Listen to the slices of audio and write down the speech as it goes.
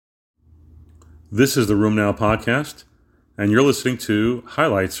This is the Room Now podcast, and you're listening to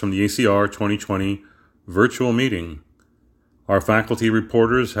highlights from the ACR 2020 virtual meeting. Our faculty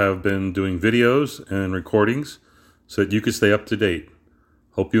reporters have been doing videos and recordings so that you can stay up to date.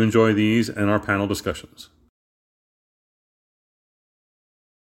 Hope you enjoy these and our panel discussions.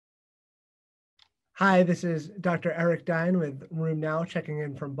 Hi, this is Dr. Eric Dine with Room Now, checking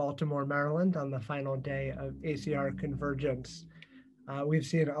in from Baltimore, Maryland on the final day of ACR Convergence. We've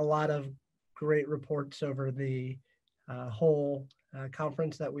seen a lot of great reports over the whole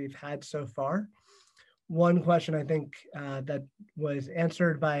conference that we've had so far. One question I think that was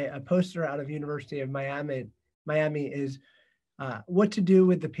answered by a poster out of University of Miami is what to do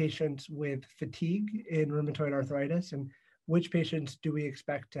with the patients with fatigue in rheumatoid arthritis, and which patients do we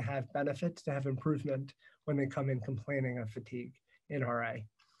expect to have benefits, to have improvement when they come in complaining of fatigue in RA.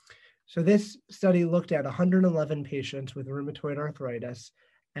 So this study looked at 111 patients with rheumatoid arthritis,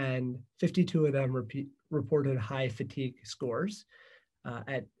 and 52 of them reported high fatigue scores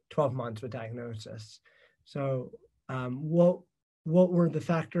at 12 months with diagnosis. So what were the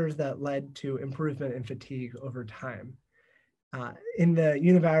factors that led to improvement in fatigue over time? In the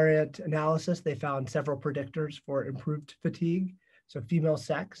univariate analysis, they found several predictors for improved fatigue. So female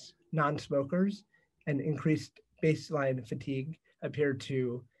sex, non-smokers, and increased baseline fatigue appeared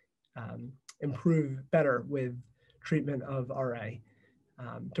to improve better with treatment of RA.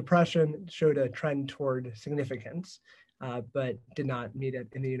 Depression showed a trend toward significance, but did not meet it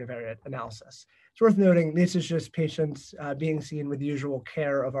in the univariate analysis. It's worth noting this is just patients being seen with the usual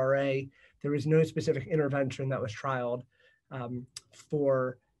care of RA. There was no specific intervention that was trialed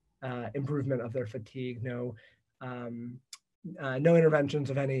for improvement of their fatigue, no interventions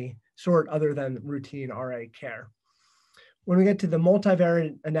of any sort other than routine RA care. When we get to the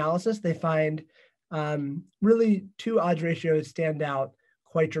multivariate analysis, they find really two odds ratios stand out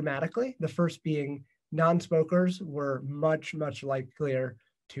quite dramatically. The first being non-smokers were much likelier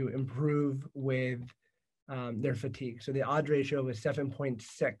to improve with their fatigue. So the odds ratio was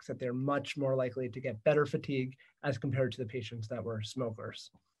 7.6, that they're much more likely to get better fatigue as compared to the patients that were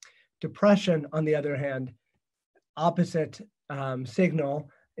smokers. Depression, on the other hand, opposite signal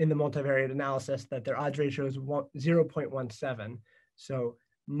in the multivariate analysis, that their odds ratio is 0.17. So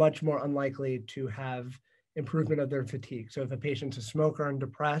much more unlikely to have improvement of their fatigue. So if a patient's a smoker and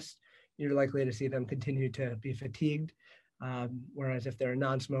depressed, you're likely to see them continue to be fatigued. Whereas if they're a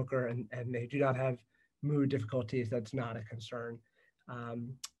non-smoker and they do not have mood difficulties, that's not a concern,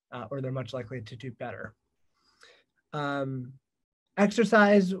 or they're much likely to do better.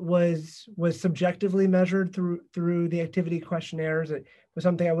 Exercise was subjectively measured through the activity questionnaires. It was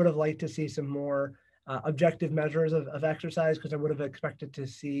something I would have liked to see some more objective measures of exercise, because I would have expected to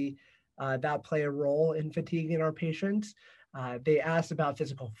see that play a role in fatigue in our patients. They asked about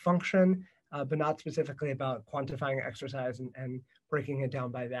physical function, but not specifically about quantifying exercise and breaking it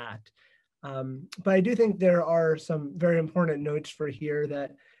down by that. But I do think there are some very important notes for here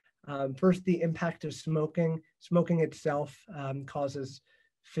that first, the impact of smoking. Smoking itself causes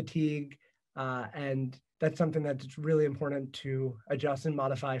fatigue, and that's something that's really important to adjust and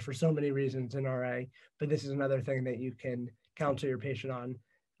modify for so many reasons in RA. But this is another thing that you can counsel your patient on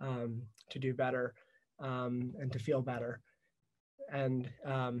to do better and to feel better. And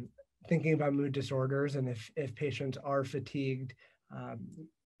thinking about mood disorders, and if patients are fatigued,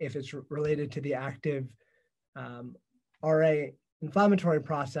 if it's related to the active RA inflammatory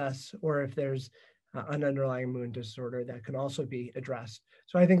process, or if there's an underlying mood disorder, that can also be addressed.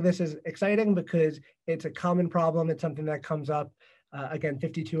 So I think this is exciting because it's a common problem. It's something that comes up, again,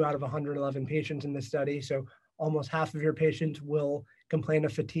 52 out of 111 patients in this study. So almost half of your patients will complain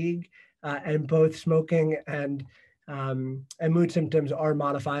of fatigue, and both smoking and mood symptoms are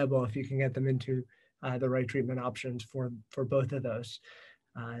modifiable if you can get them into the right treatment options for both of those.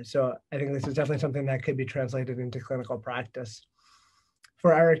 So I think this is definitely something that could be translated into clinical practice.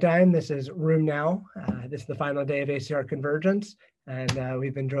 For Eric Dine, this is Room Now. This is the final day of ACR Convergence, and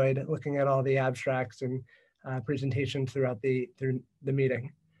we've enjoyed looking at all the abstracts and presentations throughout the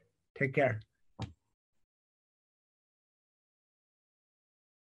meeting. Take care.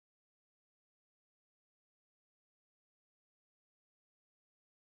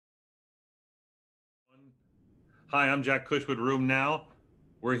 Hi, I'm Jack Cush with Room Now.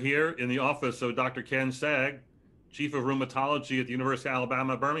 We're here in the office of Dr. Ken Sag, Chief of Rheumatology at the University of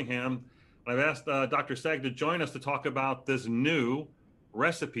Alabama, Birmingham. And I've asked Dr. Sag to join us to talk about this new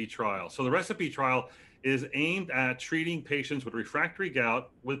RECIPE trial. So the RECIPE trial is aimed at treating patients with refractory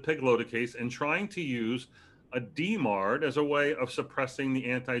gout with pegloticase and trying to use a DMARD as a way of suppressing the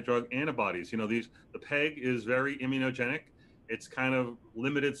anti-drug antibodies. You know, the PEG is very immunogenic. It's kind of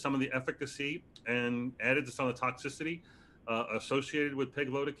limited some of the efficacy and added to some of the toxicity associated with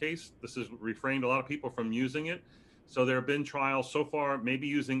pegloticase. This has refrained a lot of people from using it. So there have been trials so far, maybe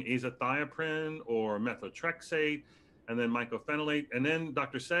using azathioprine or methotrexate, and then mycophenolate. And then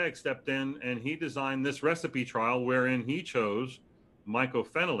Dr. Sag stepped in and he designed this recipe trial wherein he chose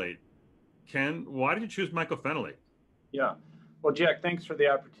mycophenolate. Ken, why did you choose mycophenolate? Yeah. Well, Jack, thanks for the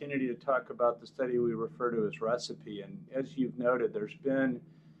opportunity to talk about the study we refer to as recipe. And as you've noted, there's been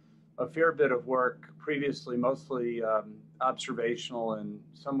a fair bit of work previously, mostly observational and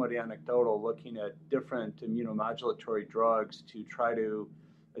somewhat anecdotal, looking at different immunomodulatory drugs to try to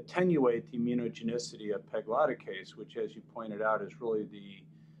attenuate the immunogenicity of pegloticase, which, as you pointed out, is really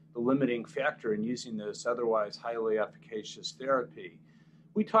the limiting factor in using this otherwise highly efficacious therapy.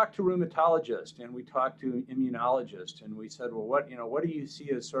 We talked to rheumatologists and we talked to immunologists, and we said, well, what do you see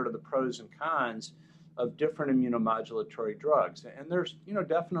as sort of the pros and cons of different immunomodulatory drugs? And there's,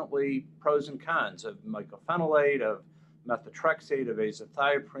 definitely pros and cons of mycophenolate, of methotrexate, of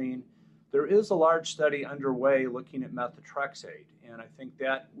azathioprine. There is a large study underway looking at methotrexate, and I think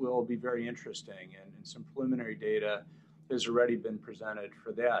that will be very interesting, and some preliminary data has already been presented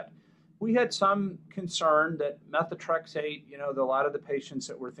for that. We had some concern that methotrexate, a lot of the patients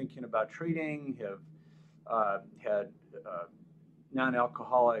that we're thinking about treating have had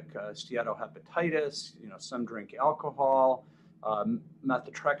non-alcoholic steatohepatitis, some drink alcohol.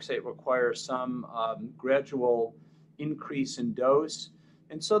 Methotrexate requires some gradual increase in dose.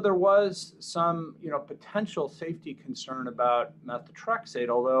 And so there was some, potential safety concern about methotrexate,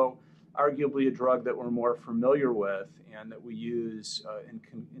 although arguably a drug that we're more familiar with and that we use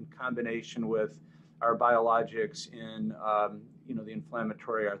in combination with our biologics in, the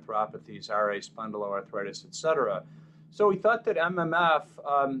inflammatory arthropathies, RA, spondyloarthritis, et cetera. So we thought that MMF,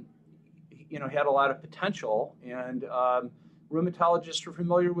 had a lot of potential, and rheumatologists are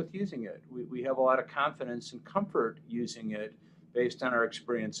familiar with using it. We have a lot of confidence and comfort using it based on our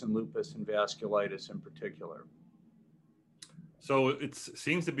experience in lupus and vasculitis in particular. So it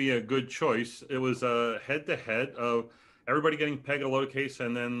seems to be a good choice. It was a head-to-head of everybody getting pegloticase,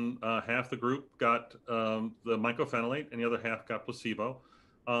 and then half the group got the mycophenolate, and the other half got placebo.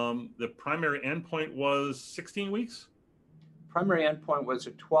 The primary endpoint was 16 weeks? Primary endpoint was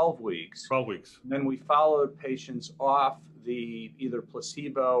at 12 weeks. 12 weeks. And then we followed patients off the either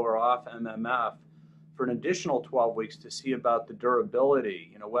placebo or off MMF for an additional 12 weeks to see about the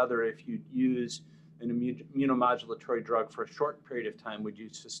durability, whether if you use an immunomodulatory drug for a short period of time, would you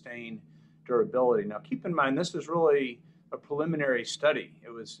sustain durability? Now, keep in mind, this is really a preliminary study. It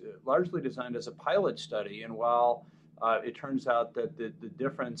was largely designed as a pilot study, and while it turns out that the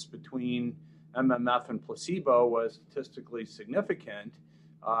difference between MMF and placebo was statistically significant,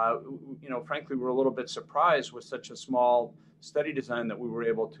 frankly, we're a little bit surprised with such a small study design that we were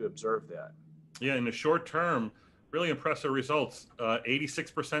able to observe that. Yeah, in the short term, really impressive results.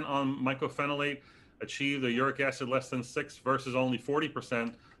 86% on mycophenolate achieved a uric acid less than 6 versus only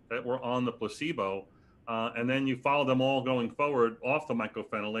 40% that were on the placebo. And then you follow them all going forward off the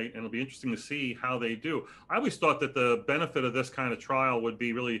mycophenolate, and it'll be interesting to see how they do. I always thought that the benefit of this kind of trial would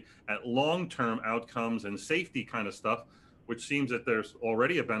be really at long-term outcomes and safety kind of stuff, which seems that there's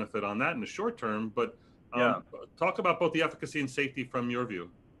already a benefit on that in the short term. But talk about both the efficacy and safety from your view.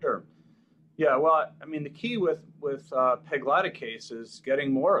 Sure. Yeah, well, I mean, the key with pegloticase is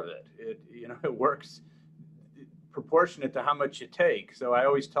getting more of it. It works proportionate to how much you take. So I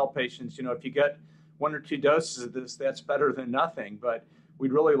always tell patients, if you get 1 or 2 doses of this, that's better than nothing. But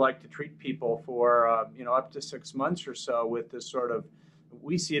we'd really like to treat people for, up to 6 months or so with this sort of,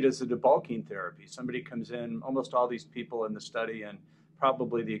 we see it as a debulking therapy. Somebody comes in, almost all these people in the study, and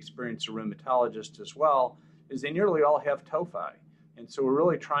probably the experienced rheumatologist as well, is they nearly all have tophi. And so we're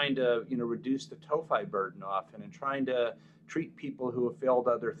really trying to, reduce the tophi burden often and trying to treat people who have failed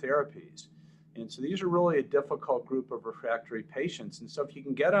other therapies. And so these are really a difficult group of refractory patients. And so if you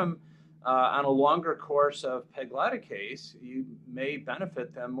can get them on a longer course of pegloticase, you may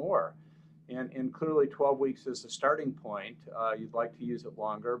benefit them more. And clearly 12 weeks is the starting point. You'd like to use it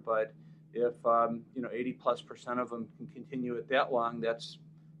longer, but if 80+% of them can continue it that long, it's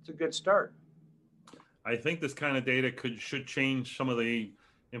a good start. I think this kind of data should change some of the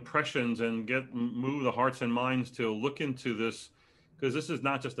impressions and move the hearts and minds to look into this, because this is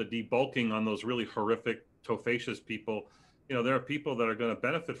not just a debulking on those really horrific tophaceous people. There are people that are going to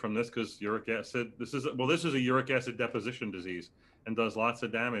benefit from this because uric acid. This is a uric acid deposition disease and does lots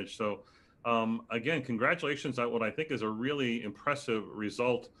of damage. So again, congratulations on what I think is a really impressive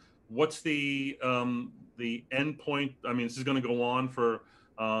result. What's the end point? I mean, this is going to go on for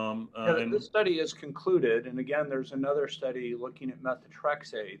This study is concluded, and again, there's another study looking at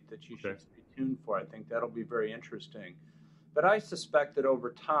methotrexate that you should stay tuned for. I think that'll be very interesting. But I suspect that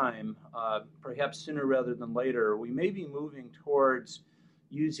over time, perhaps sooner rather than later, we may be moving towards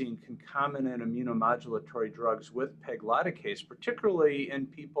using concomitant immunomodulatory drugs with pegloticase, particularly in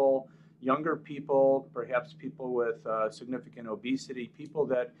people, younger people, perhaps people with significant obesity, people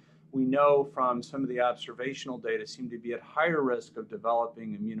that we know from some of the observational data seem to be at higher risk of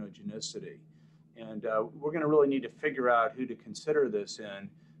developing immunogenicity. And we're going to really need to figure out who to consider this in.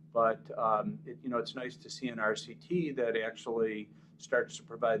 But it's nice to see an RCT that actually starts to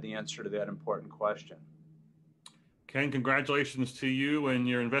provide the answer to that important question. Ken, congratulations to you and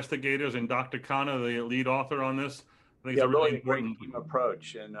your investigators and Dr. Khanna, the lead author on this. I think it's really important great team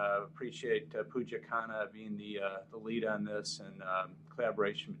approach, and appreciate Pooja Khanna being the lead on this, and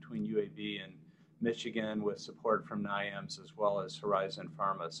collaboration between UAB and Michigan with support from NIAMS as well as Horizon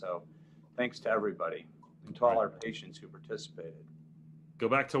Pharma. So thanks to everybody and to all our patients who participated. Go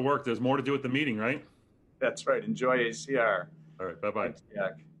back to work. There's more to do at the meeting, right? That's right. Enjoy ACR. All right. Bye-bye. Thanks,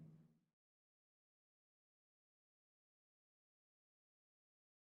 Jack.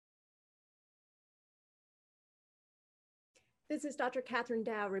 This is Dr. Catherine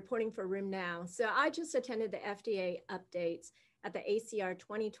Dow reporting for RheumNow. So I just attended the FDA updates at the ACR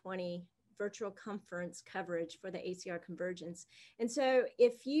 2020 virtual conference coverage for the ACR Convergence. And so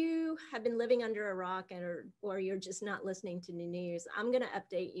if you have been living under a rock or you're just not listening to the news, I'm going to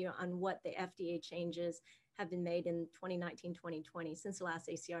update you on what the FDA changes have been made in 2019-2020 since the last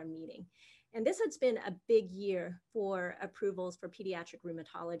ACR meeting. And this has been a big year for approvals for pediatric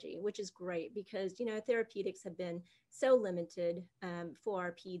rheumatology, which is great because, therapeutics have been so limited for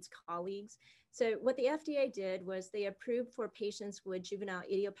our peds colleagues. So what the FDA did was they approved for patients with juvenile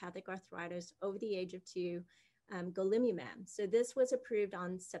idiopathic arthritis over the age of 2, golimumab. So this was approved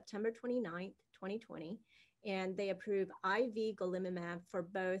on September 29th, 2020, and they approved IV golimumab for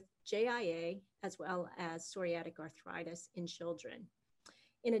both JIA as well as psoriatic arthritis in children.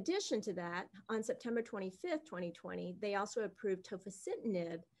 In addition to that, on September 25th, 2020, they also approved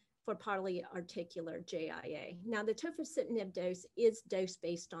tofacitinib for polyarticular JIA. Now, the tofacitinib dose is dose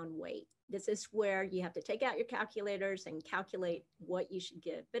based on weight. This is where you have to take out your calculators and calculate what you should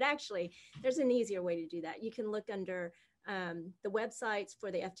give. But actually, there's an easier way to do that. You can look under the websites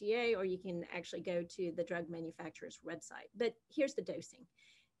for the FDA, or you can actually go to the drug manufacturer's website. But here's the dosing.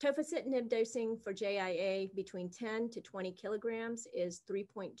 Tofacitinib dosing for JIA between 10 to 20 kilograms is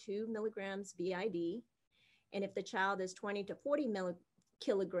 3.2 milligrams BID. And if the child is 20 to 40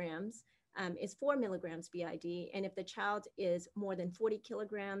 kilograms, is 4 milligrams BID. And if the child is more than 40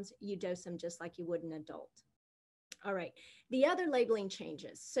 kilograms, you dose them just like you would an adult. All right, the other labeling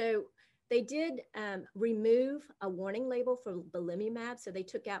changes. So they did remove a warning label for belimumab. So they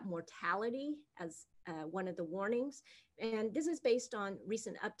took out mortality as one of the warnings. And this is based on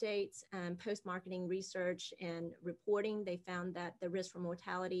recent updates, post-marketing research and reporting. They found that the risk for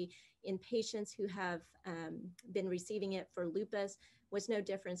mortality in patients who have been receiving it for lupus was no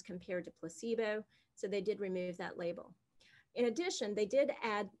difference compared to placebo. So they did remove that label. In addition, they did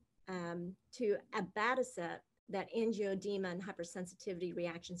add to abatacept that angioedema and hypersensitivity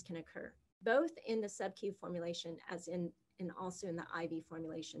reactions can occur, both in the sub-Q formulation as and also in the IV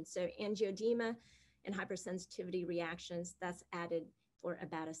formulation. So angioedema and hypersensitivity reactions, that's added for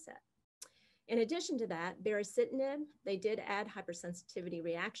abatacept. In addition to that, baricitinib, they did add hypersensitivity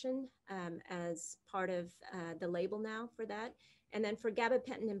reaction as part of the label now for that. And then for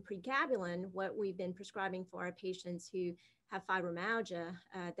gabapentin and pregabalin, what we've been prescribing for our patients who have fibromyalgia,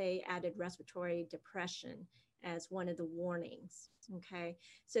 they added respiratory depression as one of the warnings, okay?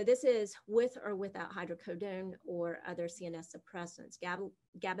 So this is with or without hydrocodone or other CNS suppressants.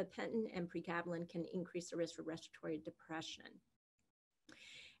 Gabapentin and pregabalin can increase the risk for respiratory depression.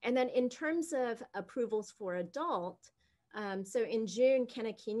 And then in terms of approvals for adult, so in June,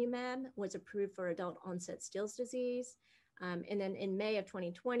 canakinumab was approved for adult onset Still's disease. And then in May of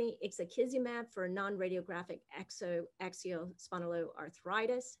 2020, ixekizumab for non-radiographic axial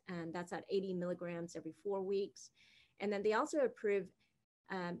spondyloarthritis, and that's at 80 milligrams every 4 weeks. And then they also approved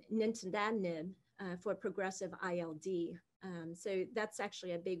nintedanib for progressive ILD. So that's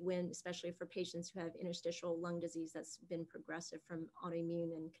actually a big win, especially for patients who have interstitial lung disease that's been progressive from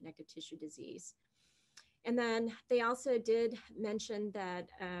autoimmune and connective tissue disease. And then they also did mention that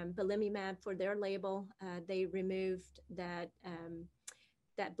belimumab for their label, they removed that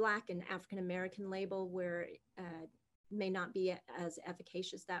Black and African American label where may not be as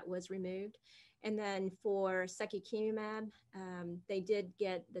efficacious. That was removed. And then for secukinumab, they did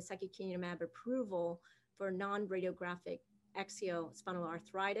get the secukinumab approval for non-radiographic axial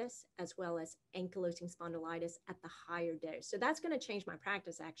spondyloarthritis as well as ankylosing spondylitis at the higher dose. So that's going to change my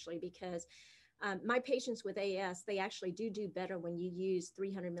practice actually, because my patients with AS, they actually do better when you use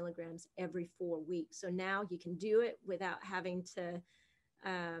 300 milligrams every 4 weeks. So now you can do it without having to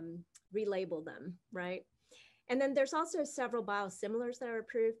relabel them, right? And then there's also several biosimilars that are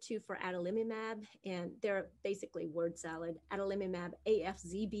approved too for adalimumab, and they're basically word salad: adalimumab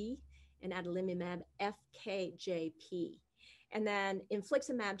AFZB and adalimumab FKJP. And then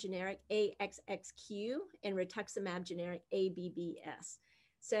infliximab generic AXXQ and rituximab generic ABBS.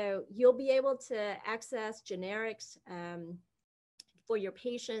 So you'll be able to access generics for your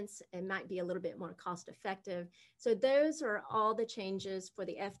patients. It might be a little bit more cost effective. So those are all the changes for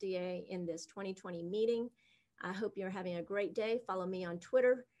the FDA in this 2020 meeting. I hope you're having a great day. Follow me on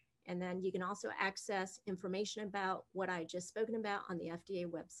Twitter. And then you can also access information about what I just spoken about on the FDA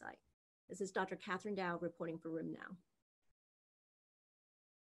website. This is Dr. Catherine Dow reporting for RheumNow.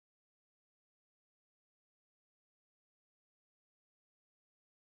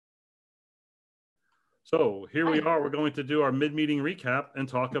 So here we are. We're going to do our mid-meeting recap and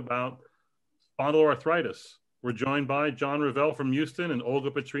talk about spondyloarthritis. We're joined by John Revelle from Houston and Olga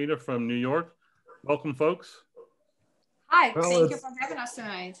Petrina from New York. Welcome, folks. Hi, thank you for having us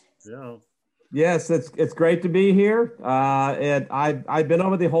tonight. Yeah. Yes, it's great to be here. And I've been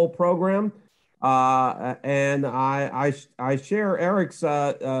over the whole program, and I share Eric's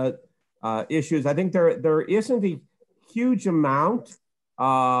issues. I think there isn't a huge amount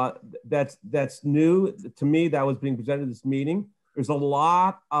that's new to me that was being presented at this meeting. There's a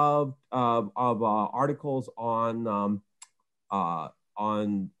lot of articles on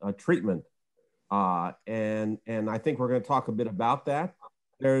treatment, and I think we're going to talk a bit about that.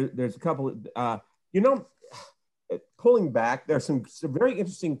 There's a couple of pulling back. There's some very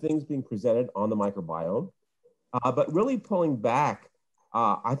interesting things being presented on the microbiome, but really pulling back.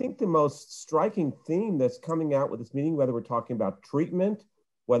 I think the most striking theme that's coming out with this meeting, whether we're talking about treatment,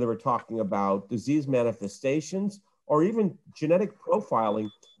 whether we're talking about disease manifestations, or even genetic profiling,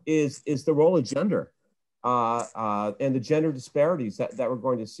 is the role of gender and the gender disparities that we're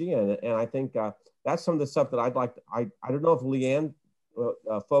going to see in it. And I think that's some of the stuff that I'd like to, I don't know if Leanne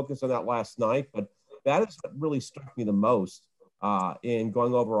focused on that last night, but that is what really struck me the most in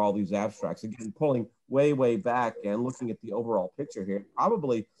going over all these abstracts. Again, pulling way back and looking at the overall picture here.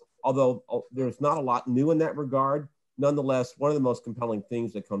 Probably, although there's not a lot new in that regard, nonetheless, one of the most compelling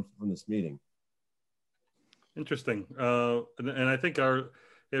things that comes from this meeting. Interesting. And I think it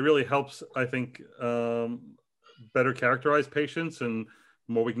really helps, I think, better characterize patients, and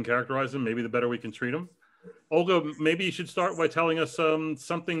the more we can characterize them, maybe the better we can treat them. Olga, maybe you should start by telling us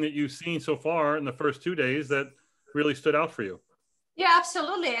something that you've seen so far in the first 2 days that really stood out for you. Yeah,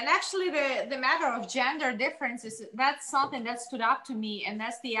 absolutely. And actually the matter of gender differences, that's something that stood out to me. And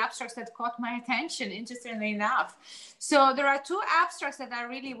that's the abstracts that caught my attention, interestingly enough. So there are 2 abstracts that I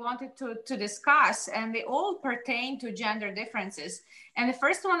really wanted to discuss, and they all pertain to gender differences. And the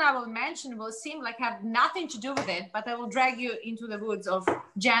first one I will mention will seem like have nothing to do with it, but I will drag you into the woods of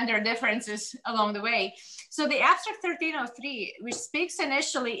gender differences along the way. So the abstract 1303, which speaks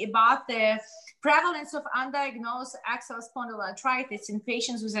initially about the prevalence of undiagnosed axial spondyloarthritis in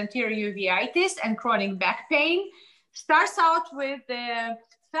patients with anterior uveitis and chronic back pain, starts out with the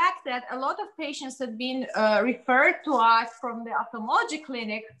fact that a lot of patients have been referred to us from the ophthalmology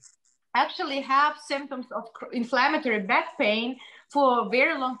clinic actually have symptoms of inflammatory back pain for a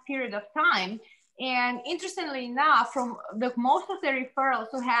very long period of time. And interestingly enough, from most of the referrals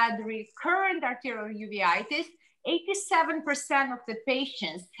who had recurrent arterial uveitis, 87% of the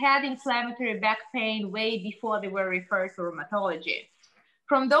patients had inflammatory back pain way before they were referred to rheumatology.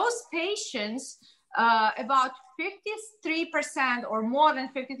 From those patients, about 53% or more than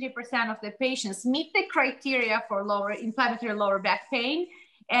 53% of the patients meet the criteria for inflammatory lower back pain,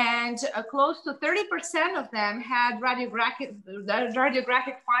 and close to 30% of them had radiographic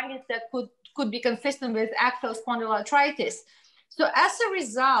findings that could be consistent with axial spondyloarthritis. So as a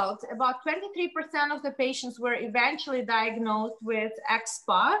result, about 23% of the patients were eventually diagnosed with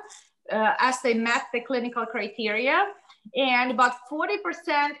axSpA as they met the clinical criteria. And about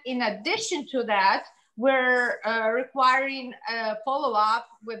 40% in addition to that were requiring a follow-up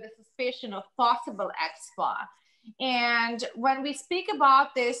with a suspicion of possible axSpA. And when we speak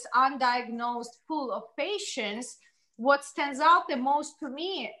about this undiagnosed pool of patients, what stands out the most to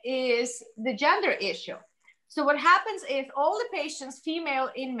me is the gender issue. So what happens is all the patients, female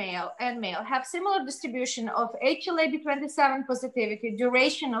and male, have similar distribution of HLA-B27 positivity,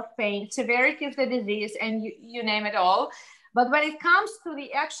 duration of pain, severity of the disease, and you name it all. But when it comes to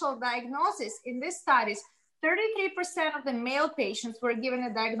the actual diagnosis in these studies, 33% of the male patients were given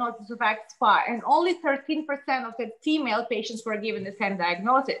a diagnosis of AxSpA, and only 13% of the female patients were given the same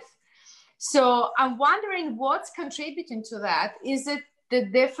diagnosis. So I'm wondering what's contributing to that. Is it the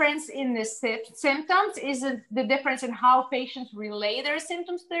difference in the symptoms? Is it the difference in how patients relay their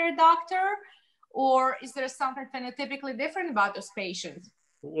symptoms to their doctor? Or is there something phenotypically different about those patients?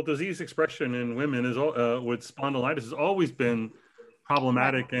 Well, disease expression in women is with spondylitis has always been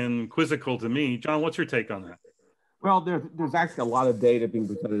problematic and quizzical to me. John, what's your take on that? Well, there's actually a lot of data being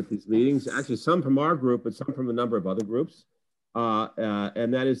presented at these meetings, actually some from our group, but some from a number of other groups.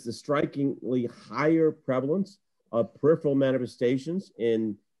 And that is the strikingly higher prevalence of peripheral manifestations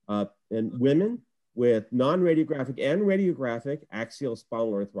in women with non-radiographic and radiographic axial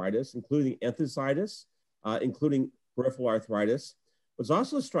spondyloarthritis, including enthesitis, including peripheral arthritis. What's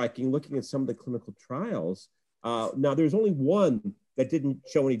also striking, looking at some of the clinical trials, now there's only one that didn't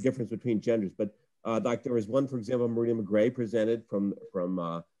show any difference between genders, but like there was one, for example, Maria McGray presented from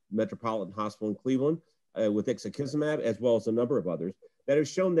Metropolitan Hospital in Cleveland with ixekizumab, as well as a number of others, that have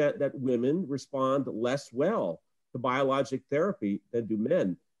shown that women respond less well to biologic therapy than do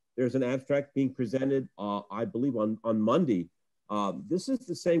men. There's an abstract being presented, I believe, on Monday. This is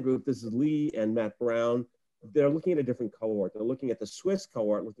the same group. This is Lee and Matt Brown. They're looking at a different cohort. They're looking at the Swiss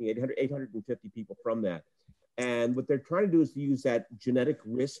cohort, looking at 850 people from that. And what they're trying to do is to use that genetic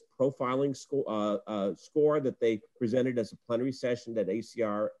risk profiling score that they presented as a plenary session at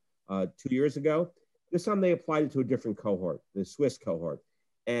ACR 2 years ago. This time they applied it to a different cohort, the Swiss cohort.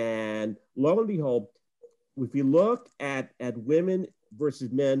 And lo and behold, if you look at women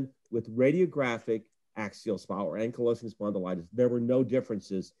versus men with radiographic axial SpA or ankylosing spondylitis, there were no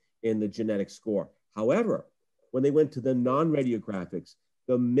differences in the genetic score. However, when they went to the non-radiographics,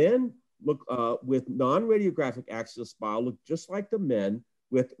 the men with non-radiographic axial SpA looked just like the men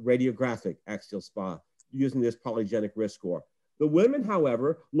with radiographic axial SpA using this polygenic risk score. The women,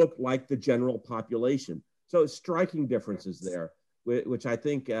 however, looked like the general population. So striking differences there, which I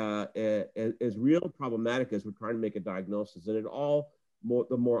think is real problematic as we're trying to make a diagnosis. And it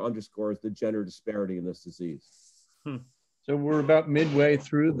the more underscores the gender disparity in this disease. So we're about midway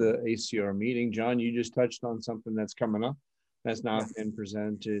through the ACR meeting. John, you just touched on something that's coming up. That's not been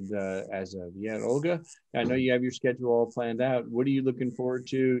presented as of yet. Olga, I know you have your schedule all planned out. What are you looking forward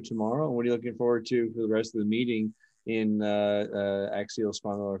to tomorrow? And what are you looking forward to for the rest of the meeting in axial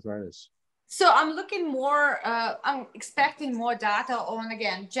spondyloarthritis? So I'm I'm expecting more data on,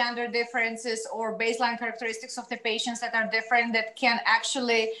 again, gender differences or baseline characteristics of the patients that are different that can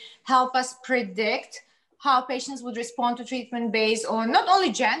actually help us predict how patients would respond to treatment based on not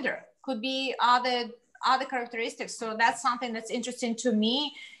only gender, could be other characteristics. So that's something that's interesting to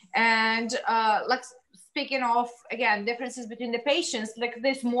me. And like speaking of, again, differences between the patients, like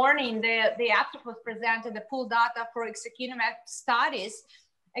this morning, the abstract was presented, the pool data for ixekizumab studies,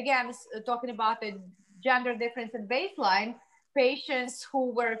 again, talking about the gender difference at baseline. Patients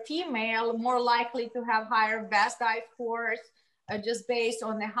who were female more likely to have higher VASDAI scores just based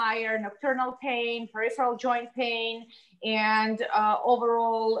on the higher nocturnal pain, peripheral joint pain, and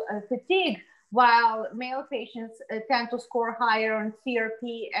overall fatigue, while male patients tend to score higher on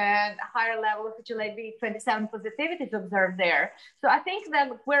CRP and a higher level of HLA-B27 positivity is observed there. So I think that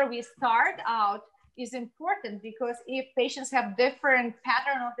where we start out is important, because if patients have different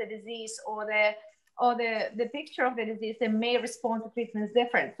pattern of the disease or the picture of the disease, they may respond to treatments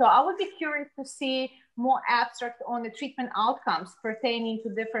different. So I would be curious to see more abstract on the treatment outcomes pertaining to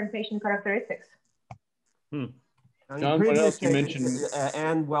different patient characteristics. John, what else you mentioned?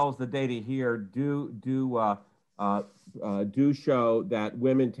 And Wells, the data here do show that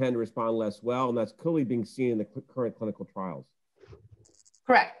women tend to respond less well, and that's clearly being seen in the current clinical trials.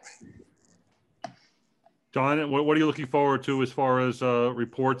 Correct. John, what are you looking forward to as far as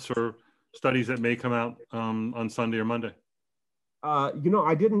reports or studies that may come out on Sunday or Monday? There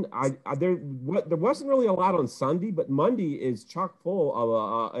wasn't really a lot on Sunday, but Monday is chock full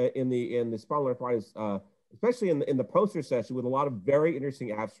of in the spondyloarthritis, especially in the poster session, with a lot of very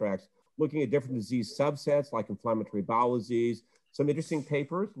interesting abstracts looking at different disease subsets like inflammatory bowel disease. Some interesting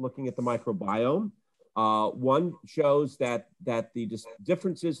papers looking at the microbiome. One shows that the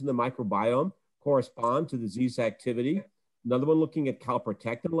differences in the microbiome correspond to disease activity. Another one looking at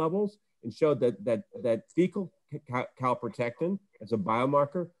calprotectin levels and showed that fecal calprotectin as a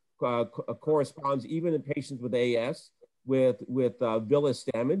biomarker corresponds even in patients with AS with villus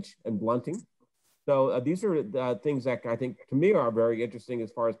damage and blunting. So these are things that I think to me are very interesting as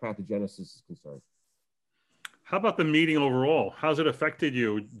far as pathogenesis is concerned. How about the meeting overall? How's it affected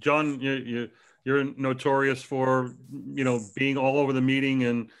you? John, you're notorious for, being all over the meeting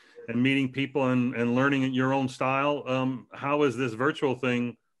and and meeting people and learning in your own style. How has this virtual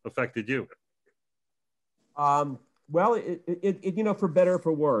thing affected you? Well, you know, for better or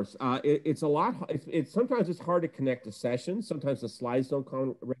for worse, it's a lot. Sometimes it's hard to connect to sessions. Sometimes the slides don't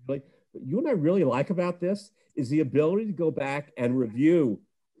come regularly. But you and I really like about this is the ability to go back and review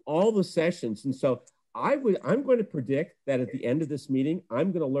all the sessions. And so I'm going to predict that at the end of this meeting,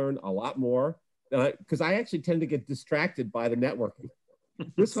 I'm going to learn a lot more because I actually tend to get distracted by the networking.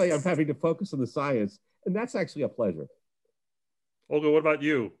 This way, I'm having to focus on the science, and that's actually a pleasure. Olga, what about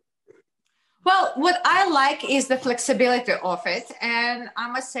you? Well, what I like is the flexibility of it. And I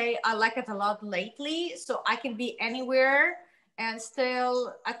must say, I like it a lot lately. So I can be anywhere and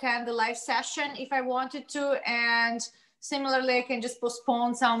still attend the live session if I wanted to. And similarly, I can just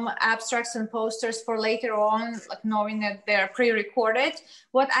postpone some abstracts and posters for later on, like knowing that they're pre-recorded.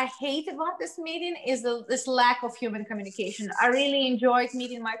 What I hate about this meeting is this lack of human communication. I really enjoyed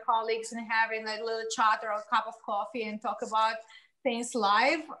meeting my colleagues and having a little chat or a cup of coffee and talk about things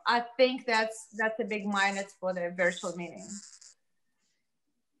live. I think that's a big minus for the virtual meeting.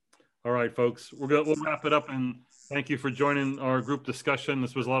 All right, folks, we'll wrap it up, and thank you for joining our group discussion.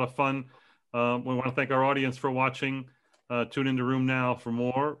 This was a lot of fun. We want to thank our audience for watching. Tune into Room Now for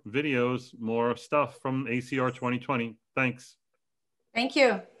more videos, more stuff from ACR 2020. Thanks. Thank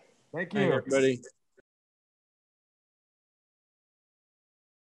you. Thank you, Hey, everybody.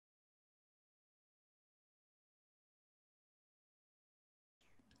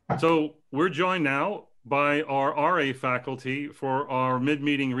 So we're joined now by our RA faculty for our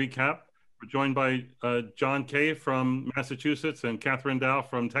mid-meeting recap. We're joined by John Kay from Massachusetts and Catherine Dow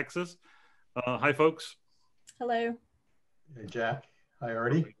from Texas. Hi, folks. Hello. Hey, Jack. Hi,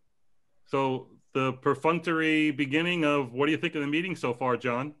 Artie. So the perfunctory beginning of what do you think of the meeting so far,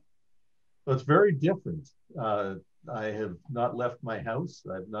 John? Well, it's very different. I have not left my house.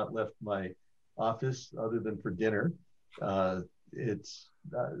 I've not left my office other than for dinner. I've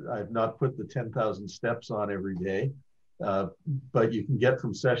not put the 10,000 steps on every day, but you can get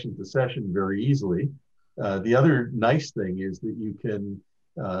from session to session very easily. The other nice thing is that you can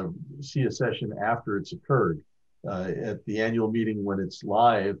see a session after it's occurred. At the annual meeting when it's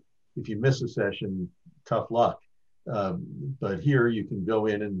live, if you miss a session, tough luck. But here you can go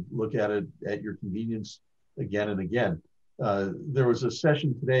in and look at it at your convenience again and again. There was a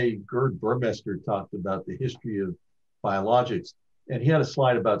session today, Gerd Burmester talked about the history of biologics, and he had a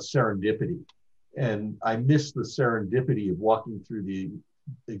slide about serendipity. And I missed the serendipity of walking through the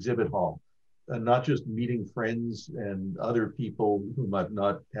exhibit hall, and not just meeting friends and other people whom I've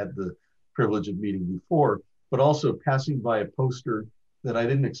not had the privilege of meeting before, but also passing by a poster that I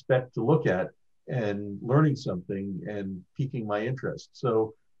didn't expect to look at and learning something and piquing my interest.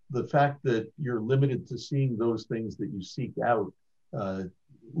 So the fact that you're limited to seeing those things that you seek out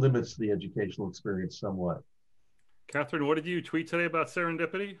limits the educational experience somewhat. Catherine, what did you tweet today about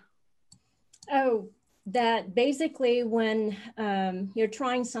serendipity? Oh, that basically when you're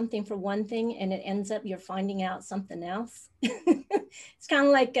trying something for one thing and it ends up you're finding out something else. It's kind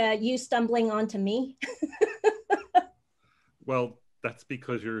of like you stumbling onto me. Well, that's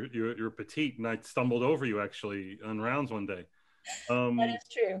because you're petite, and I stumbled over you actually on rounds one day. That is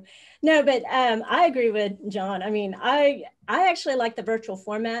true. No, but I agree with John. I mean, I actually like the virtual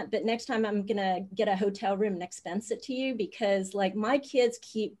format, but next time I'm gonna get a hotel room and expense it to you, because like my kids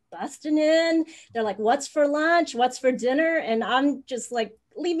keep busting in. They're like, "What's for lunch? What's for dinner?" And I'm just like,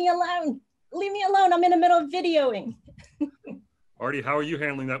 "Leave me alone. Leave me alone. I'm in the middle of videoing." Artie, how are you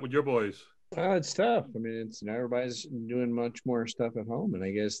handling that with your boys? It's tough. I mean, it's everybody's doing much more stuff at home, and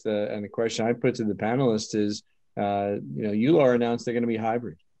I guess the question I put to the panelists is, ULAR announced they're going to be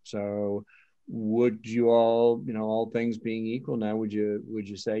hybrid. So, would you all, all things being equal, now would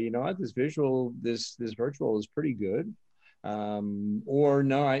you say, you know what, this virtual is pretty good, or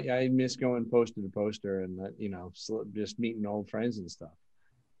no, I miss going poster to poster and just meeting old friends and stuff.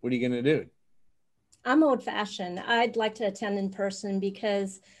 What are you going to do? I'm old fashioned. I'd like to attend in person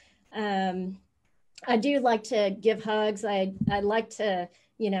because I do like to give hugs. I like to,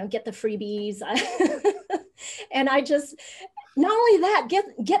 get the freebies. And I just, not only that,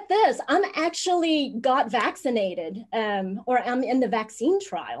 get this, I'm actually got vaccinated, or I'm in the vaccine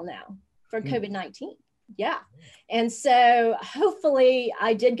trial now for COVID-19. Yeah. And so hopefully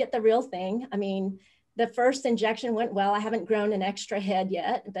I did get the real thing. I mean, the first injection went well. I haven't grown an extra head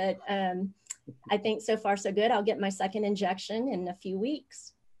yet, but I think so far so good. I'll get my second injection in a few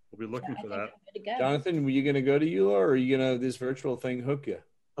weeks. We'll be looking for that. Jonathan, were you going to go to EULAR, or are you going to this virtual thing hook you?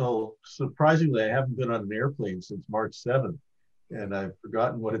 Oh, surprisingly, I haven't been on an airplane since March 7th, and I've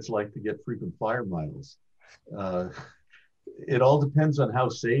forgotten what it's like to get frequent flyer miles. it all depends on how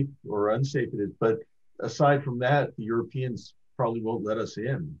safe or unsafe it is. But aside from that, the Europeans probably won't let us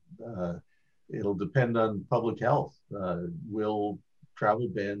in. It'll depend on public health. Will travel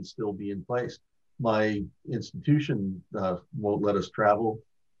bans still be in place? My institution won't let us travel.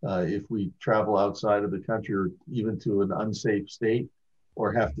 If we travel outside of the country or even to an unsafe state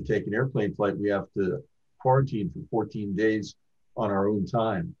or have to take an airplane flight, we have to quarantine for 14 days on our own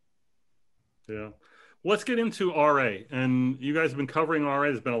time. Yeah. Let's get into RA. And you guys have been covering RA.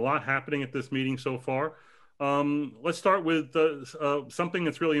 There's been a lot happening at this meeting so far. Let's start with something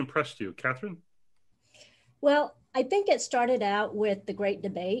that's really impressed you. Catherine? Well, I think it started out with the great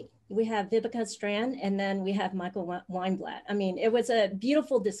debate. We have Vibeke Strand and then we have Michael Weinblatt. I mean, it was a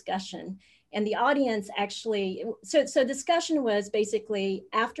beautiful discussion. And the audience actually, so discussion was basically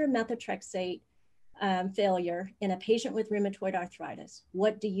after methotrexate failure in a patient with rheumatoid arthritis,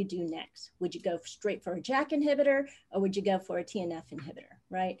 what do you do next? Would you go straight for a JAK inhibitor or would you go for a TNF inhibitor,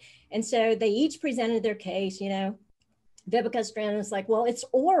 right? And so they each presented their case, you know. Vibeke Strand was like, well, it's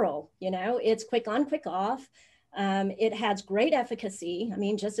oral, you know, it's quick on, quick off. It has great efficacy. I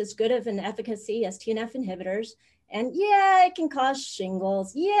mean, just as good of an efficacy as TNF inhibitors. And yeah, it can cause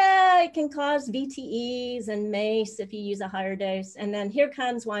shingles. Yeah, it can cause VTEs and MACE if you use a higher dose. And then here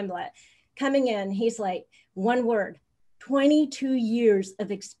comes Weinblatt coming in. He's like, one word, 22 years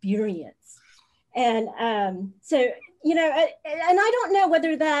of experience. And so, you know, and I don't know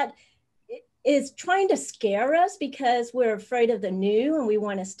whether that is trying to scare us because we're afraid of the new and we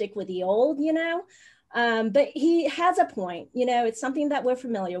want to stick with the old, you know. But he has a point, you know, it's something that we're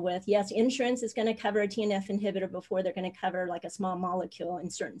familiar with. Yes, insurance is going to cover a TNF inhibitor before they're going to cover like a small molecule in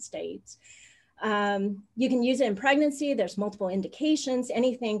certain states. You can use it in pregnancy. There's multiple indications,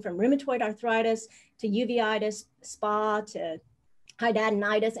 anything from rheumatoid arthritis to uveitis, SPA to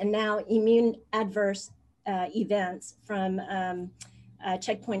hidradenitis, and now immune adverse events from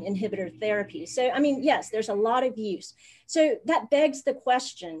checkpoint inhibitor therapy. So, I mean, yes, there's a lot of use. So that begs the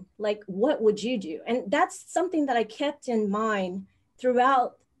question, like, what would you do? And that's something that I kept in mind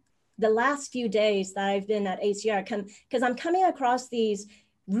throughout the last few days that I've been at ACR, because I'm coming across these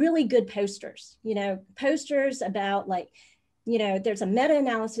really good posters, you know, posters about like, you know, there's a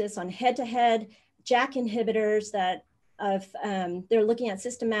meta-analysis on head-to-head JAK inhibitors that they're looking at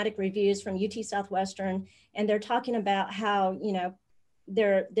systematic reviews from UT Southwestern, and they're talking about how, you know,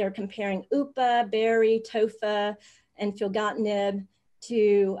 they're comparing UPA, Berry, Tofa, and filgotinib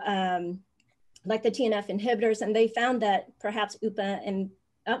to like the TNF inhibitors, and they found that perhaps UPA and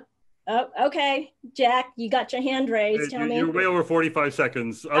okay, Jack, you got your hand raised. Tell me. You're way over 45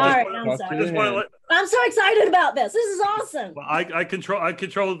 seconds. I'm sorry. I'm so excited about this. This is awesome. I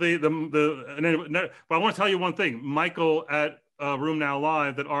control the but I want to tell you one thing. Michael at Room Now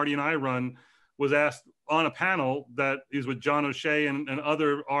Live that Artie and I run was asked on a panel that is with John O'Shea and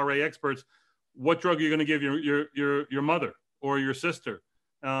other RA experts, what drug are you going to give your mother or your sister?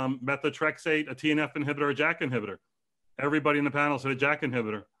 Methotrexate, a TNF inhibitor, a JAK inhibitor. Everybody in the panel said a JAK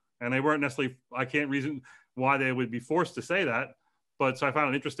inhibitor. And they weren't necessarily, I can't reason why they would be forced to say that. But so I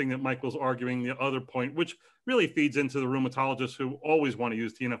found it interesting that Michael's arguing the other point, which really feeds into the rheumatologists who always want to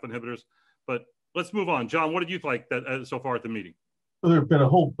use TNF inhibitors. But let's move on. John, what did you like that so far at the meeting? Well, there have been a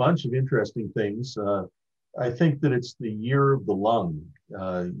whole bunch of interesting things. I think that it's the year of the lung.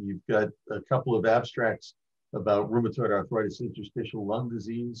 You've got a couple of abstracts about rheumatoid arthritis interstitial lung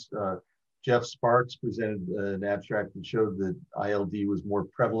disease. Jeff Sparks presented an abstract that showed that ILD was more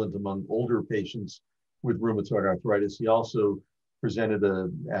prevalent among older patients with rheumatoid arthritis. He also presented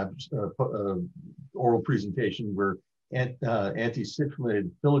an oral presentation where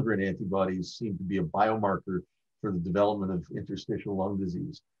anti-citrulline filaggrin antibodies seem to be a biomarker for the development of interstitial lung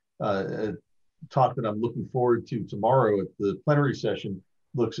disease. A talk that I'm looking forward to tomorrow at the plenary session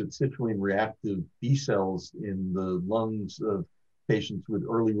looks at citrulline reactive B cells in the lungs of patients with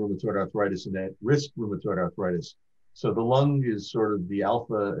early rheumatoid arthritis and at-risk rheumatoid arthritis. So the lung is sort of the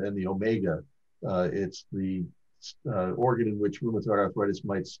alpha and the omega. It's the organ in which rheumatoid arthritis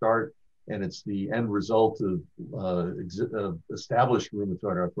might start, and it's the end result of established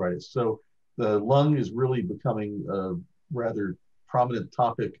rheumatoid arthritis. So the lung is really becoming a rather prominent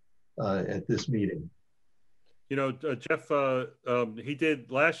topic at this meeting. You know, Jeff, he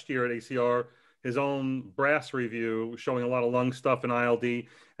did last year at ACR his own BRASS review showing a lot of lung stuff in ILD.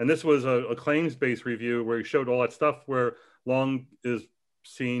 And this was a claims-based review where he showed all that stuff where lung is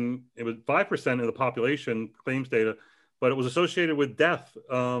seen, it was 5% of the population claims data, but it was associated with death,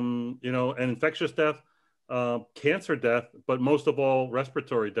 you know, and infectious death, cancer death, but most of all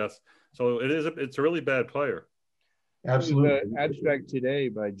respiratory deaths. So it's a really bad player. Absolutely. There was an abstract today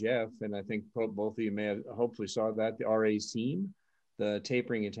by Jeff, and I think both of you may have hopefully saw that, the RA-SEAM, the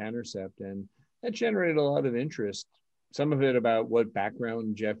tapering etanercept, and that generated a lot of interest. Some of it about what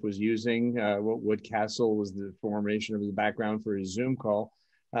background Jeff was using, what Castle was the formation of the background for his Zoom call.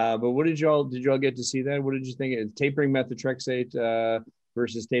 But what did y'all get to see that? What did you think? Tapering methotrexate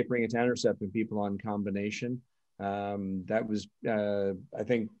versus tapering etanercept in people on combination. That was, I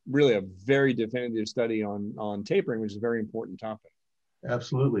think, really a very definitive study on tapering, which is a very important topic.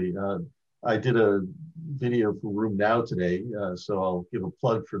 Absolutely. I did a video for Room Now today, so I'll give a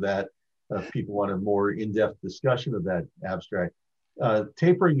plug for that if people want a more in-depth discussion of that abstract.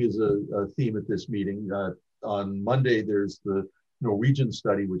 Tapering is a theme at this meeting. On Monday, there's the Norwegian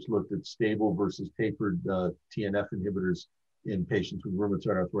study, which looked at stable versus tapered TNF inhibitors in patients with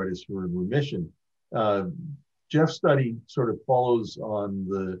rheumatoid arthritis who are in remission. Jeff's study sort of follows on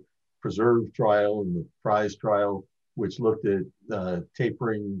the PRESERVE trial and the PRIZE trial, which looked at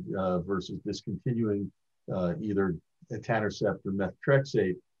tapering versus discontinuing either etanercept or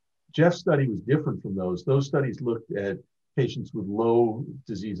methotrexate. Jeff's study was different from those. Those studies looked at patients with low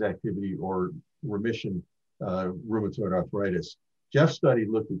disease activity or remission rheumatoid arthritis. Jeff's study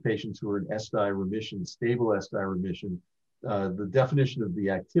looked at patients who were in SDI remission, stable SDI remission. The definition of the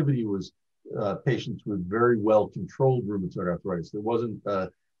activity was patients with very well controlled rheumatoid arthritis. There wasn't a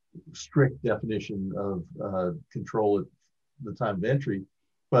strict definition of control at the time of entry,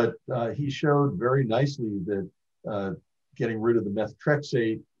 but he showed very nicely that getting rid of the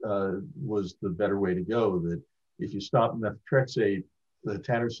methotrexate was the better way to go, that if you stop methotrexate, the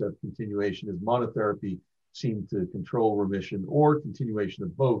etanercept continuation as monotherapy seemed to control remission or continuation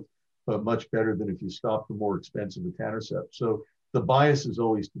of both, but much better than if you stop the more expensive etanercept. So the bias is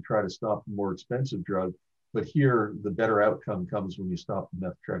always to try to stop the more expensive drug, but here the better outcome comes when you stop the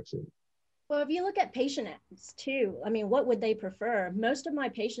methotrexate. Well, if you look at patients too, I mean, what would they prefer? Most of my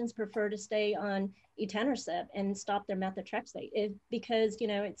patients prefer to stay on etanercept and stop their methotrexate because, you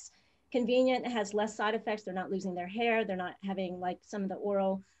know, it's convenient, it has less side effects, they're not losing their hair, they're not having like some of the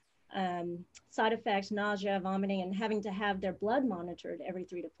oral side effects, nausea, vomiting, and having to have their blood monitored every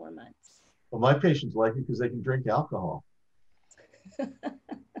 3 to 4 months. Well, my patients like it because they can drink alcohol.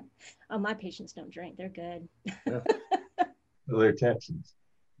 Oh, my patients don't drink, they're good. Yeah. Well, they're Texans.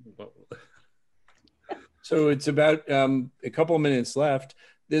 So it's about a couple of minutes left.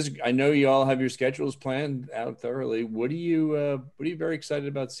 I know you all have your schedules planned out thoroughly. What are you very excited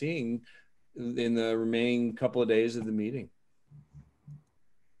about seeing in the remaining couple of days of the meeting?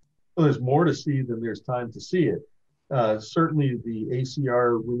 Well, there's more to see than there's time to see it. Certainly the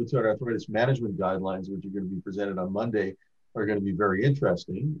ACR rheumatoid arthritis management guidelines, which are going to be presented on Monday, are going to be very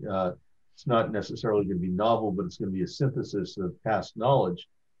interesting. It's not necessarily going to be novel, but it's going to be a synthesis of past knowledge.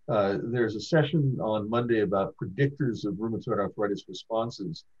 There's a session on Monday about predictors of rheumatoid arthritis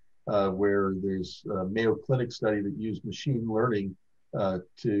responses, where there's a Mayo Clinic study that used machine learning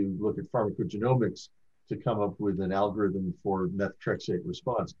to look at pharmacogenomics to come up with an algorithm for methotrexate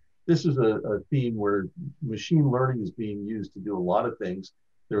response. This is a theme where machine learning is being used to do a lot of things.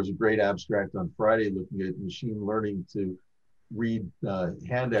 There was a great abstract on Friday looking at machine learning to read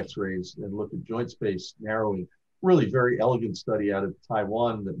hand x-rays and look at joint space narrowing. Really very elegant study out of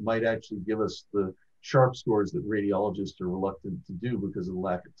Taiwan that might actually give us the sharp scores that radiologists are reluctant to do because of the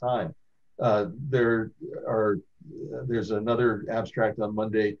lack of time. There's another abstract on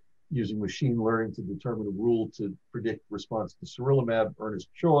Monday using machine learning to determine a rule to predict response to sarilumab. Ernest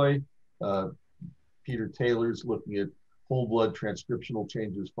Choi, Peter Taylor's looking at whole blood transcriptional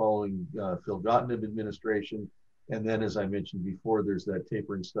changes following filgotinib administration. And then, as I mentioned before, there's that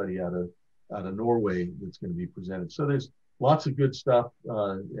tapering study out of Norway that's going to be presented. So there's lots of good stuff.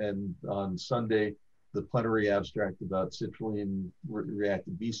 And on Sunday, the plenary abstract about citrulline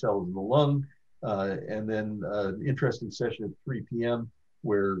reactive B cells in the lung. And then an interesting session at 3 p.m.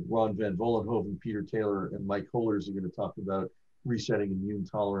 where Ron Van Vollenhoven, Peter Taylor, and Mike Hollers are going to talk about resetting immune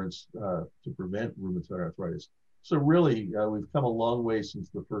tolerance to prevent rheumatoid arthritis. So really, we've come a long way since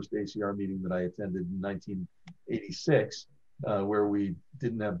the first ACR meeting that I attended in 1986, where we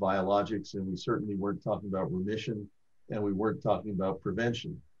didn't have biologics, and we certainly weren't talking about remission, and we weren't talking about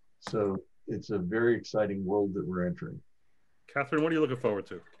prevention. So it's a very exciting world that we're entering. Catherine, what are you looking forward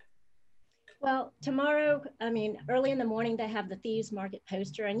to? Well, tomorrow, I mean, early in the morning, they have the Thieves Market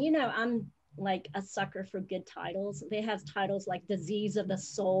poster. And, you know, I'm like a sucker for good titles. They have titles like Disease of the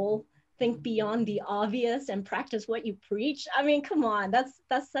Soul, Think Beyond the Obvious, and Practice What You Preach. I mean, come on, that's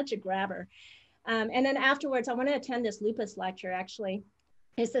such a grabber. And then afterwards, I want to attend this lupus lecture, actually.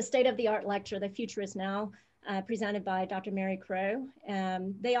 It's the state-of-the-art lecture, The Future is Now, presented by Dr. Mary Crow.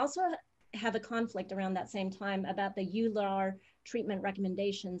 They also have a conflict around that same time about the EULAR treatment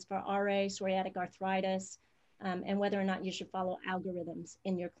recommendations for RA, psoriatic arthritis, and whether or not you should follow algorithms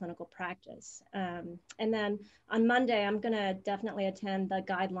in your clinical practice. And then on Monday, I'm going to definitely attend the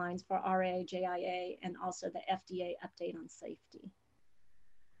guidelines for RA, JIA, and also the FDA update on safety.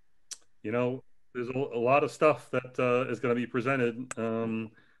 You know, there's a lot of stuff that is going to be presented.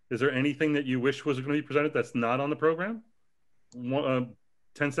 Is there anything that you wish was going to be presented that's not on the program?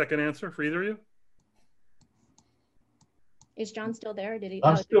 10-second answer for either of you? Is John still there? Did he?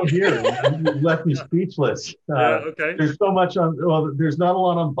 I'm still here. You left me speechless. Okay. There's so much on, well, there's not a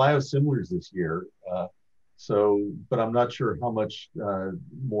lot on biosimilars this year. But I'm not sure how much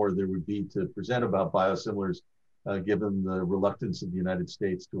more there would be to present about biosimilars, given the reluctance of the United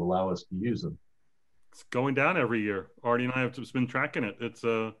States to allow us to use them. It's going down every year. Artie and I have just been tracking it. It's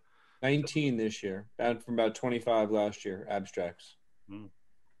 19 this year, down from about 25 last year, abstracts.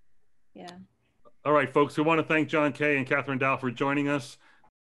 Yeah. All right, folks, we want to thank John Kay and Catherine Dow for joining us.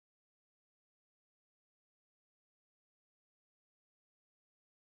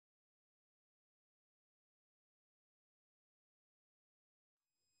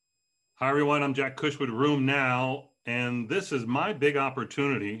 Hi, everyone. I'm Jack Cush with Room Now, and this is my big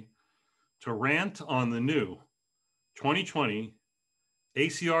opportunity to rant on the new 2020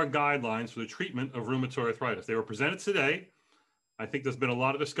 ACR guidelines for the treatment of rheumatoid arthritis. They were presented today. I think there's been a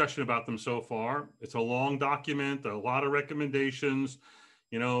lot of discussion about them so far. It's a long document, a lot of recommendations.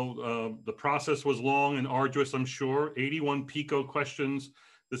 You know, the process was long and arduous, I'm sure. 81 PICO questions.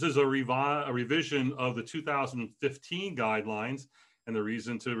 This is a revision of the 2015 guidelines. And the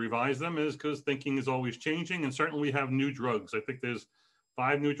reason to revise them is because thinking is always changing. And certainly we have new drugs. I think there's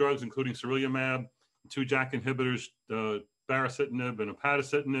 5 new drugs, including sarilumab, 2 JAK inhibitors, baricitinib and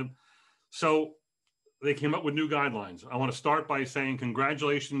upadacitinib. So they came up with new guidelines. I want to start by saying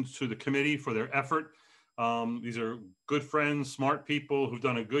congratulations to the committee for their effort. These are good friends, smart people who've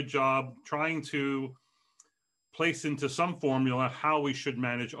done a good job trying to place into some formula how we should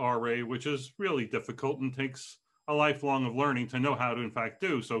manage RA, which is really difficult and takes a lifelong of learning to know how to in fact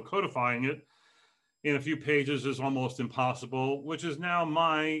do. So codifying it in a few pages is almost impossible, which is now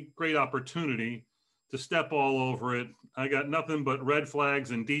my great opportunity to step all over it. I got nothing but red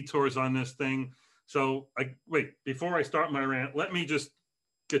flags and detours on this thing. So wait, before I start my rant, let me just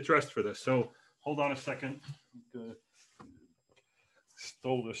get dressed for this. So hold on a second.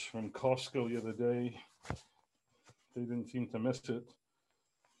 Stole this from Costco the other day. They didn't seem to miss it.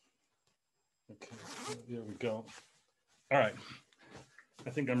 Okay, there we go. All right. I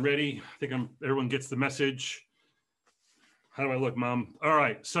think I'm ready. I think everyone gets the message. How do I look, Mom? All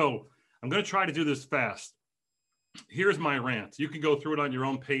right, so I'm going to try to do this fast. Here's my rant. You can go through it on your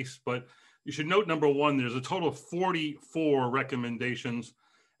own pace, but you should note, number one, there's a total of 44 recommendations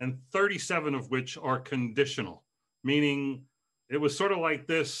and 37 of which are conditional, meaning it was sort of like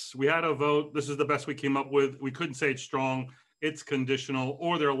this. We had a vote. This is the best we came up with. We couldn't say it's strong. It's conditional,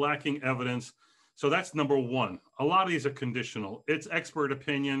 or they're lacking evidence. So that's number one. A lot of these are conditional. It's expert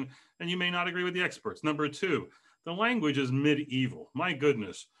opinion, and you may not agree with the experts. Number two, the language is medieval. My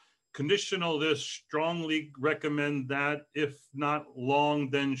goodness. Conditional this, strongly recommend that, if not long,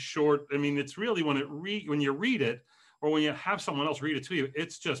 then short. I mean, it's really when you read it, or when you have someone else read it to you,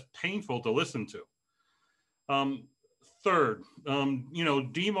 it's just painful to listen to. Third,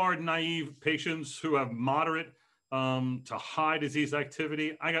 DMARD naive patients who have moderate to high disease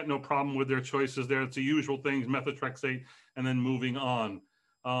activity, I got no problem with their choices there. It's the usual things, methotrexate, and then moving on.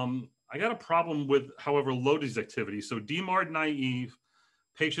 I got a problem with, however, low disease activity. So DMARD naive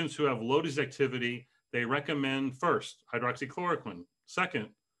patients who have low disease activity, they recommend first hydroxychloroquine, second,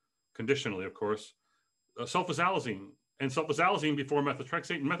 conditionally, of course, sulfasalazine, and sulfasalazine before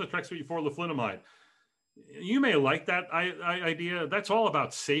methotrexate, and methotrexate before leflunomide. You may like that idea. That's all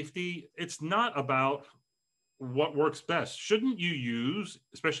about safety. It's not about what works best. Shouldn't you use,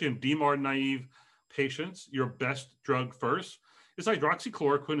 especially in DMARD naive patients, your best drug first? Is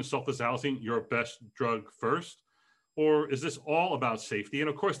hydroxychloroquine and sulfasalazine your best drug first? Or is this all about safety? And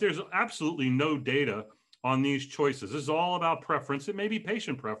of course, there's absolutely no data on these choices. This is all about preference. It may be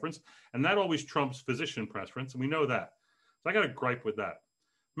patient preference, and that always trumps physician preference, and we know that. So I got a gripe with that.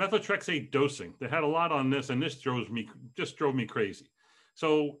 Methotrexate dosing. They had a lot on this, and this drove me crazy.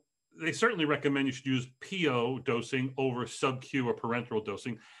 So they certainly recommend you should use PO dosing over sub-Q or parenteral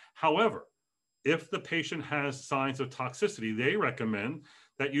dosing. However, if the patient has signs of toxicity, they recommend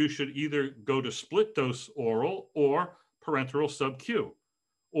that you should either go to split dose oral or parenteral sub-Q,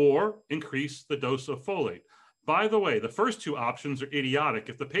 or increase the dose of folate. By the way, the first two options are idiotic.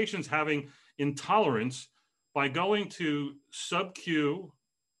 If the patient's having intolerance, by going to sub-Q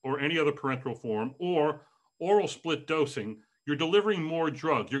or any other parenteral form or oral split dosing, you're delivering more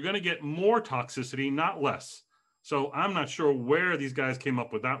drug. You're going to get more toxicity, not less. So I'm not sure where these guys came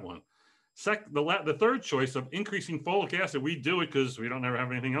up with that one. The third choice of increasing folic acid, we do it because we don't ever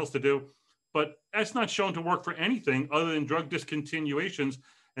have anything else to do, but that's not shown to work for anything other than drug discontinuations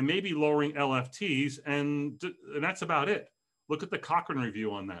and maybe lowering LFTs, and that's about it. Look at the Cochrane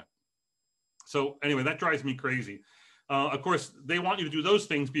review on that. So anyway, that drives me crazy. Of course, they want you to do those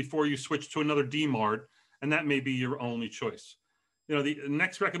things before you switch to another DMARD, and that may be your only choice. You know, the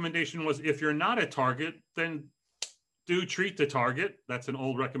next recommendation was if you're not at target, then do treat the target. That's an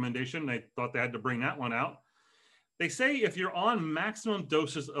old recommendation. They thought they had to bring that one out. They say if you're on maximum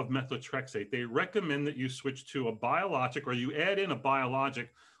doses of methotrexate, they recommend that you switch to a biologic or you add in a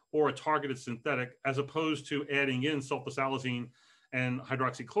biologic or a targeted synthetic as opposed to adding in sulfasalazine and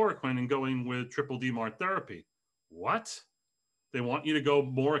hydroxychloroquine and going with triple DMARD therapy. What? They want you to go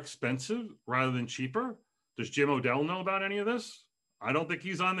more expensive rather than cheaper? Does Jim O'Dell know about any of this? I don't think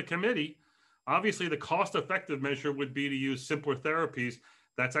he's on the committee. Obviously, the cost-effective measure would be to use simpler therapies.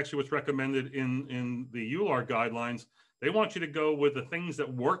 That's actually what's recommended in the EULAR guidelines. They want you to go with the things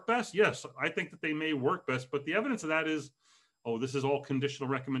that work best. Yes, I think that they may work best, but the evidence of that is, oh, this is all conditional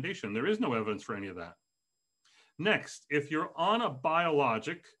recommendation. There is no evidence for any of that. Next, if you're on a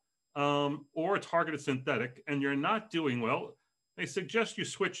biologic or a targeted synthetic and you're not doing well, they suggest you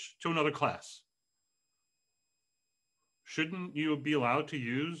switch to another class. Shouldn't you be allowed to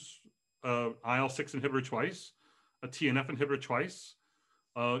use IL-6 inhibitor twice, a TNF inhibitor twice,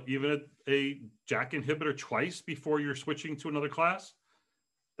 even a JAK inhibitor twice before you're switching to another class?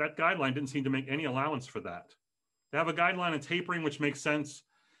 That guideline didn't seem to make any allowance for that. They have a guideline on tapering, which makes sense.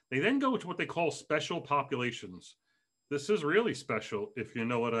 They then go to what they call special populations. This is really special, if you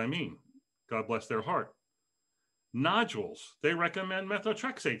know what I mean. God bless their heart. Nodules, they recommend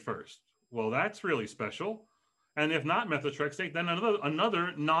methotrexate first. Well, that's really special. And if not methotrexate, then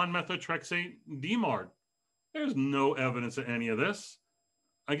another non-methotrexate DMARD. There's no evidence of any of this.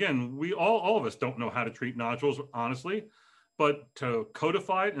 Again, we all of us don't know how to treat nodules, honestly, but to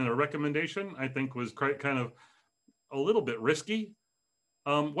codify it in a recommendation, I think was kind of a little bit risky.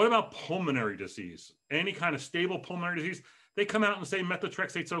 What about pulmonary disease? Any kind of stable pulmonary disease? They come out and say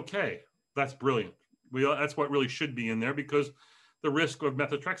methotrexate's okay. That's brilliant. That's what really should be in there because the risk of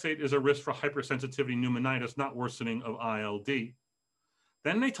methotrexate is a risk for hypersensitivity pneumonitis, not worsening of ILD.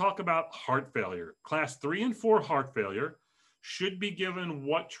 Then they talk about heart failure. Class 3 and 4 heart failure should be given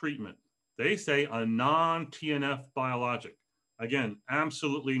what treatment? They say a non-TNF biologic. Again,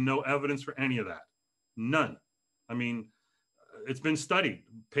 absolutely no evidence for any of that. None. I mean, it's been studied.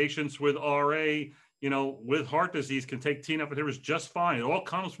 Patients with RA, with heart disease can take TNF inhibitors just fine. It all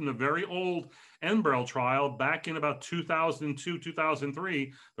comes from the very old Enbrel trial back in about 2002,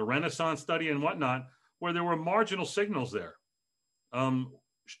 2003, the Renaissance study and whatnot, where there were marginal signals there.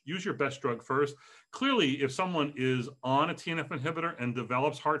 Use your best drug first. Clearly, if someone is on a TNF inhibitor and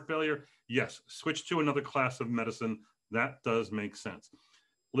develops heart failure, yes, switch to another class of medicine. That does make sense.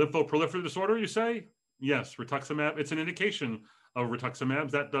 Lymphoproliferative disorder, you say? Yes, rituximab. It's an indication of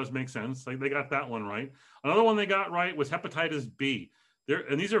rituximab. That does make sense. They got that one right. Another one they got right was hepatitis B.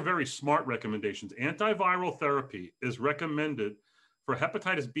 And these are very smart recommendations. Antiviral therapy is recommended for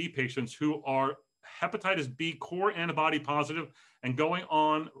hepatitis B patients who are hepatitis B core antibody positive and going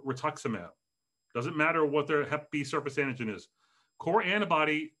on rituximab. Doesn't matter what their hep B surface antigen is. Core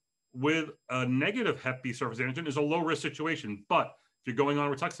antibody with a negative hep B surface antigen is a low risk situation, but if you're going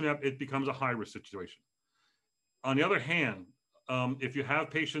on rituximab, it becomes a high risk situation. On the other hand, if you have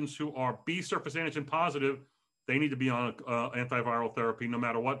patients who are B surface antigen positive, they need to be on antiviral therapy no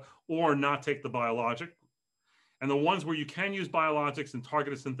matter what, or not take the biologic. And the ones where you can use biologics and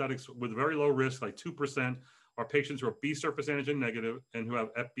targeted synthetics with very low risk, like 2%, are patients who are B surface antigen negative and who have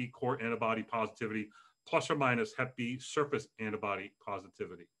hep B core antibody positivity, plus or minus hep B surface antibody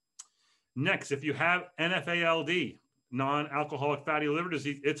positivity. Next, if you have NFALD, non-alcoholic fatty liver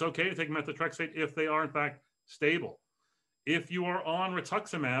disease, it's okay to take methotrexate if they are in fact stable. If you are on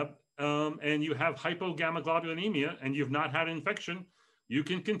rituximab and you have hypogammaglobulinemia and you've not had an infection, you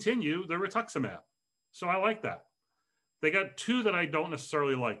can continue the rituximab. So I like that. They got two that I don't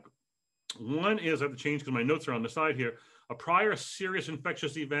necessarily like. One is, I have to change because my notes are on the side here, a prior serious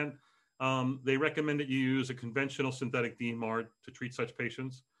infectious event. They recommend that you use a conventional synthetic DMARD to treat such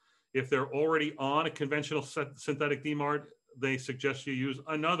patients. If they're already on a conventional synthetic DMARD, they suggest you use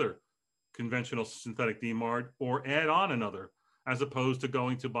another conventional synthetic DMARD or add on another as opposed to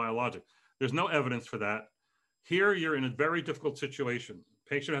going to biologic. There's no evidence for that. Here, you're in a very difficult situation.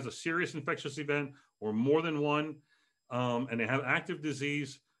 Patient has a serious infectious event or more than one, and they have active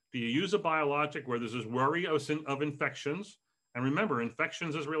disease. Do you use a biologic where there's this worry of infections? And remember,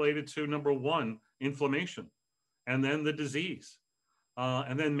 infections is related to, number one, inflammation, and then the disease.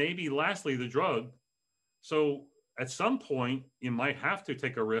 And then maybe lastly, the drug. So at some point, you might have to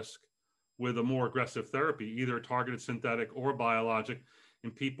take a risk with a more aggressive therapy, either a targeted synthetic or biologic,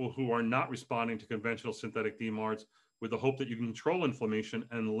 in people who are not responding to conventional synthetic DMARDs, with the hope that you can control inflammation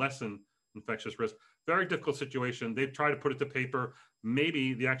and lessen infectious risk. Very difficult situation. They've tried to put it to paper.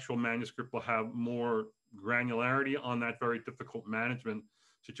 Maybe the actual manuscript will have more granularity on that very difficult management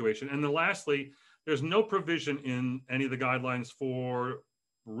situation. And then lastly, there's no provision in any of the guidelines for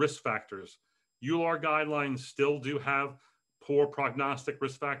risk factors. EULAR guidelines still do have poor prognostic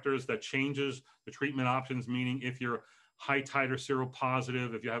risk factors that changes the treatment options, meaning if you're high titer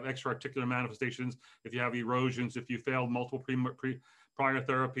seropositive, if you have extra-articular manifestations, if you have erosions, if you failed multiple prior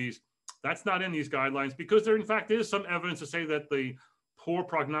therapies, that's not in these guidelines, because there in fact is some evidence to say that the poor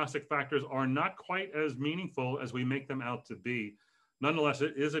prognostic factors are not quite as meaningful as we make them out to be. Nonetheless,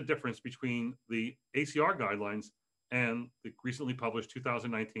 it is a difference between the ACR guidelines and the recently published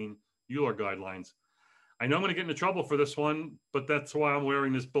 2019 EULAR guidelines. I know I'm going to get into trouble for this one, but that's why I'm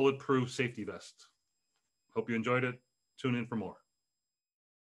wearing this bulletproof safety vest. Hope you enjoyed it. Tune in for more.